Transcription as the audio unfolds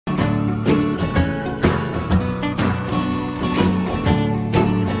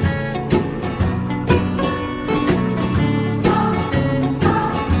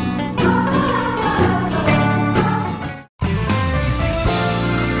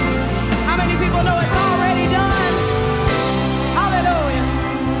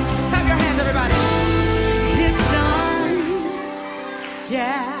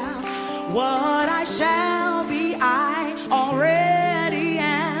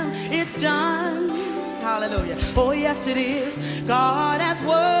done. Hallelujah. Oh, yes, it is. God has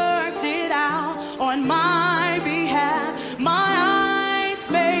worked it out on my behalf. My eyes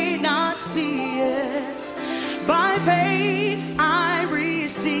may not see it. By faith, I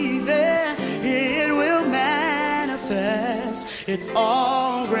receive it. It will manifest. It's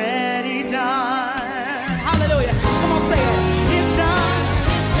already done. Hallelujah. Come on, say it. It's done.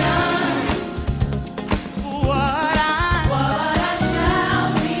 It's done. What I shall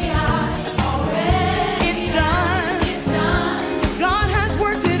be, I already. It's done. It's done. God has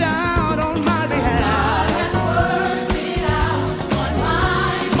worked it out on my behalf. God has worked it out on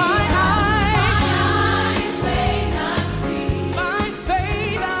my eyes may not see. By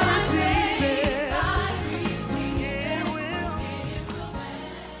faith, I receive it. It will.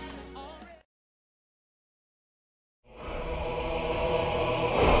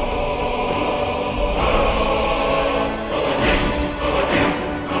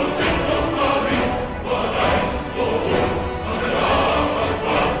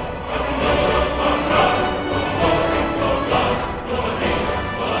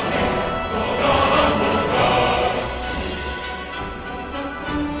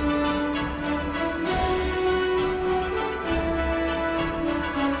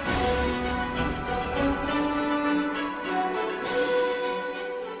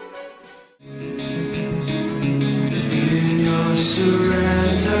 In your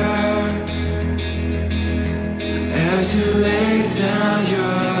surrender, as you lay down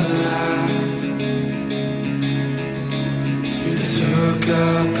your life, you took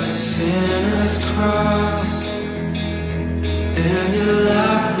up a sinner's cross, and your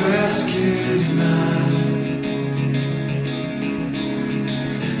love rescued mine.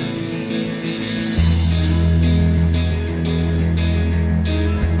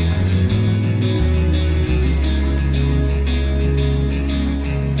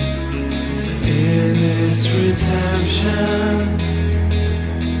 In this redemption,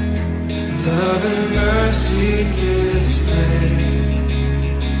 love and mercy display,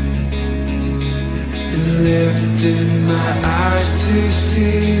 you lifted my eyes to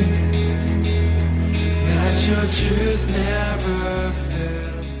see that your truth never fails.